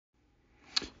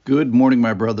Good morning,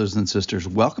 my brothers and sisters.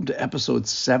 Welcome to episode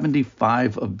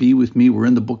 75 of Be With Me. We're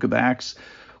in the book of Acts.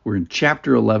 We're in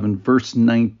chapter 11, verse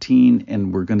 19,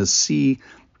 and we're going to see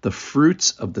the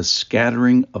fruits of the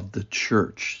scattering of the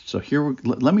church. So here,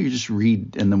 let me just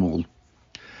read, and then we'll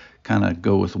kind of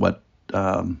go with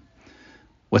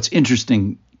what's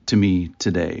interesting to me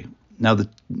today.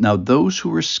 Now those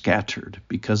who were scattered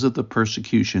because of the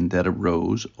persecution that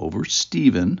arose over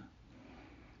Stephen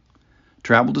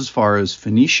traveled as far as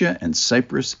Phoenicia and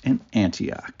Cyprus and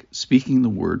Antioch, speaking the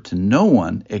word to no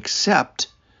one except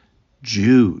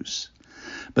Jews.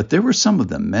 But there were some of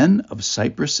them, men of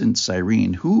Cyprus and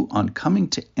Cyrene, who, on coming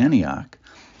to Antioch,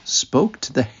 spoke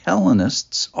to the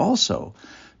Hellenists also,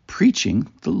 preaching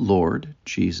the Lord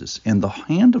Jesus. And the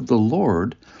hand of the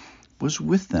Lord was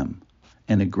with them,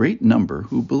 and a great number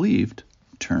who believed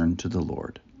turned to the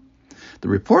Lord. The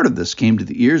report of this came to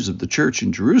the ears of the church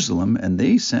in Jerusalem, and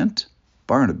they sent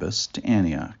Barnabas to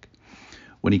Antioch.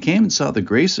 When he came and saw the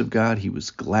grace of God, he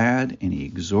was glad, and he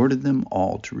exhorted them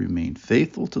all to remain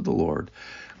faithful to the Lord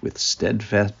with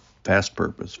steadfast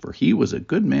purpose. For he was a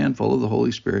good man, full of the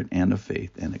Holy Spirit and of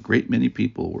faith, and a great many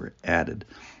people were added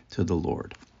to the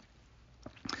Lord.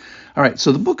 All right,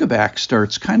 so the book of Acts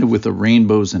starts kind of with the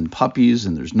rainbows and puppies,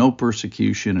 and there's no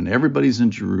persecution, and everybody's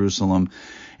in Jerusalem.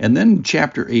 And then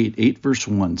chapter 8 verse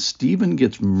 1, Stephen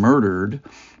gets murdered,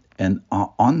 and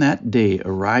on that day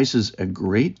arises a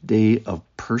great day of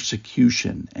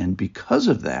persecution. And because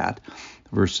of that,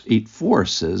 verse 8:4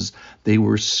 says, they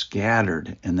were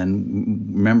scattered. And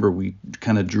then remember, we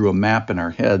kind of drew a map in our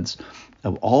heads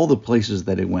of all the places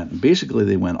that it went. And basically,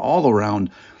 they went all around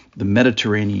the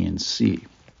Mediterranean Sea.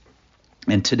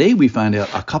 And today we find out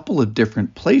a couple of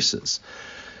different places.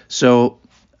 So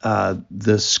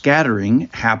the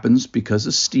scattering happens because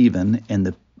of Stephen,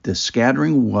 and the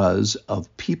scattering was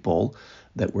of people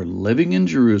that were living in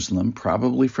Jerusalem,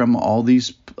 probably from all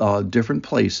these different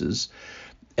places.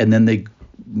 And then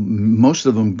most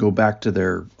of them go back to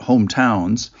their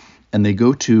hometowns, and they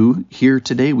go to, here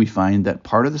today we find that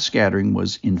part of the scattering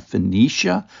was in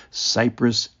Phoenicia,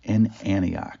 Cyprus, and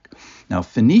Antioch. Now,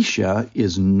 Phoenicia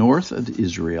is north of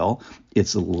Israel.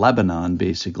 It's Lebanon,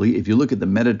 basically. If you look at the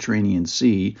Mediterranean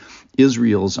Sea,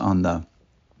 Israel's on the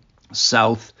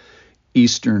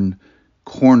southeastern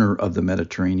corner of the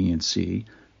Mediterranean Sea.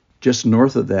 Just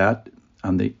north of that,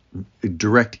 on the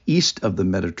direct east of the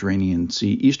Mediterranean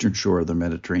Sea, eastern shore of the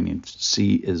Mediterranean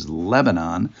Sea, is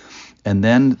Lebanon. And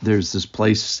then there's this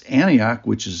place, Antioch,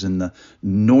 which is in the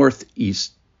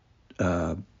northeast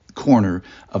corner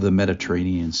of the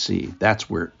Mediterranean Sea. That's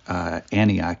where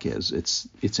Antioch is.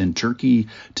 It's in Turkey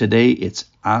today. It's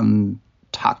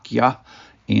Antakya,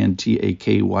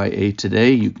 Antakya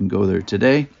today. You can go there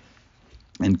today.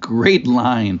 And great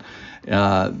line. They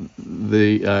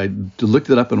looked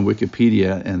it up on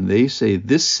Wikipedia, and they say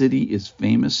this city is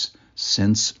famous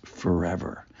since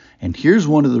forever. And here's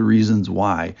one of the reasons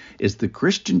why, is the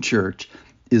Christian church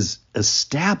is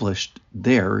established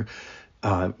there,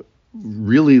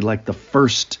 really like the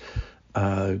first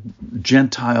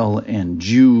Gentile and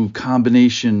Jew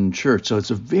combination church. So it's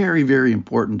a very, very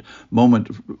important moment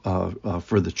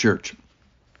for the church.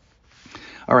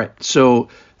 All right, so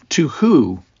to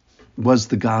who was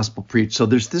the gospel preached? So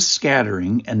there's this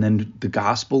scattering, and then the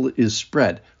gospel is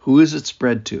spread. Who is it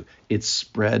spread to? It's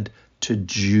spread to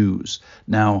Jews.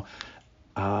 Now,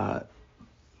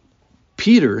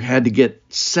 Peter had to get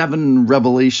 7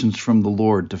 revelations from the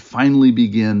Lord to finally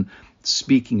begin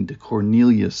speaking to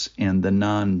Cornelius and the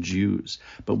non-Jews.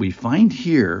 But we find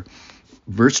here,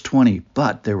 verse 20,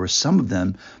 but there were some of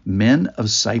them, men of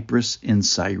Cyprus and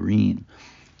Cyrene.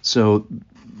 So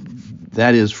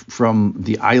that is from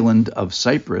the island of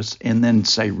Cyprus, and then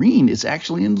Cyrene is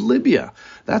actually in Libya.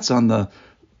 That's on the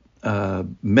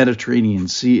Mediterranean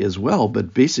Sea as well,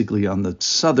 but basically on the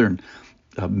southern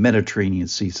Mediterranean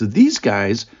Sea. So these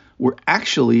guys were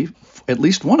actually, at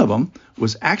least one of them,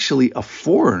 was actually a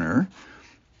foreigner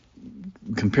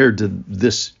compared to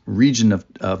this region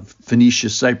of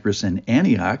Phoenicia, Cyprus, and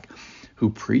Antioch,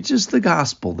 who preaches the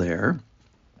gospel there,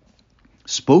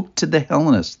 spoke to the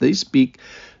Hellenists. They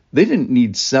didn't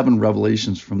need 7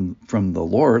 revelations from the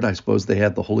Lord. I suppose they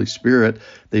had the Holy Spirit.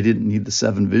 They didn't need the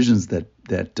 7 visions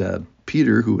that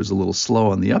Peter, who was a little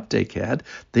slow on the uptake, had.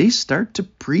 They start to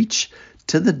preach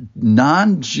to the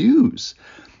non-Jews.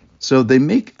 So they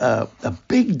make a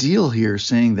big deal here,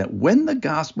 saying that when the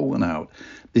gospel went out,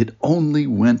 it only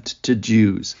went to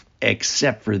Jews,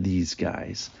 except for these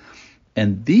guys.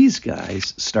 And these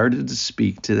guys started to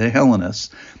speak to the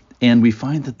Hellenists, and we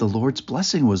find that the Lord's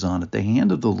blessing was on it. The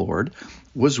hand of the Lord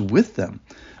was with them.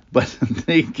 But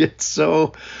they get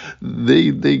so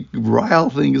they rile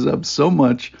things up so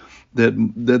much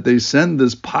that they send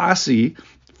this posse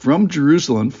from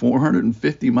Jerusalem,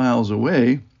 450 miles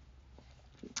away,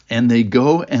 and they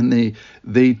go and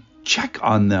they check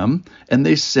on them, and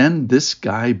they send this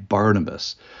guy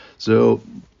Barnabas. So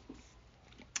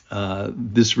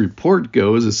this report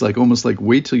goes, it's like almost like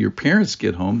wait till your parents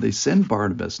get home. They send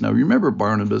Barnabas. Now remember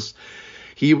Barnabas,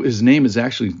 his name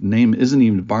isn't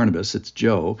even Barnabas, it's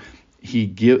Joe.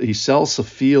 He sells a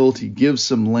field, he gives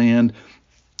some land.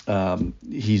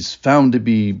 He's found to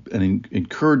be an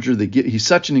encourager. He's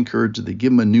such an encourager. They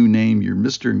give him a new name. You're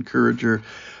Mr. Encourager.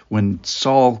 When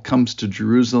Saul comes to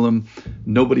Jerusalem,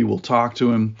 nobody will talk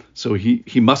to him. So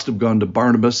he must have gone to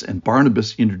Barnabas, and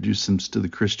Barnabas introduced him to the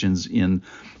Christians in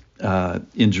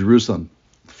Jerusalem.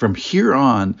 From here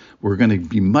on, we're going to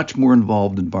be much more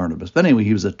involved in Barnabas. But anyway,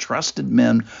 he was a trusted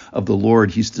man of the Lord.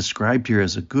 He's described here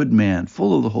as a good man,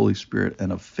 full of the Holy Spirit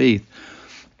and of faith.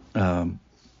 And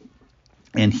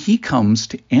he comes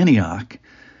to Antioch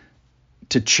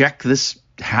to check this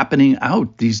happening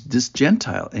out, this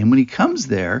Gentile. And when he comes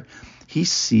there, he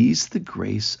sees the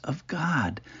grace of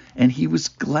God. And he was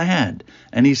glad.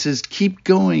 And he says, keep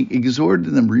going,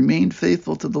 exhorting them, remain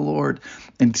faithful to the Lord,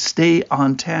 and stay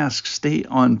on task, stay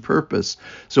on purpose.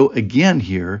 So again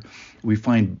here, we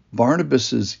find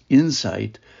Barnabas's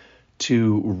insight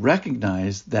to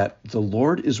recognize that the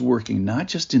Lord is working not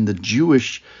just in the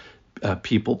Jewish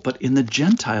people, but in the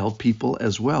Gentile people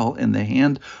as well. And the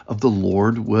hand of the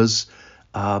Lord was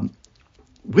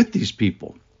with these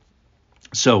people.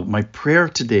 So my prayer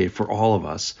today for all of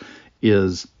us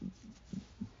is,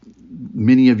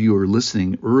 many of you are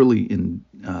listening early in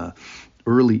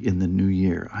the new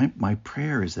year. My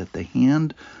prayer is that the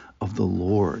hand of the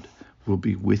Lord will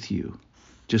be with you,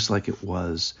 just like it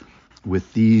was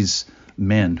with these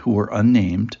men who were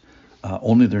unnamed.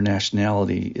 Only their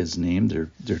nationality is named.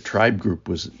 Their tribe group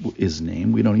is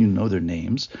named. We don't even know their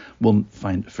names. We'll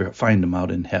find them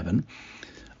out in heaven.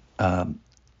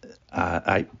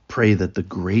 I pray that the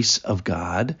grace of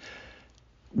God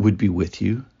would be with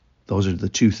you. Those are the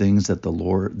two things that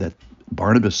that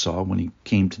Barnabas saw when he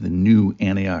came to the new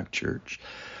Antioch church.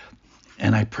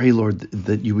 And I pray, Lord,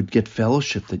 that you would get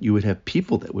fellowship, that you would have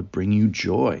people that would bring you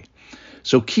joy.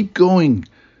 So keep going.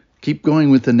 Keep going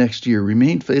with the next year.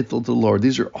 Remain faithful to the Lord.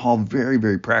 These are all very,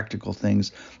 very practical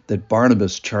things that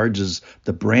Barnabas charges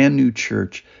the brand new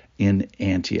church in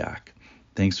Antioch.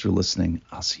 Thanks for listening.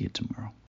 I'll see you tomorrow.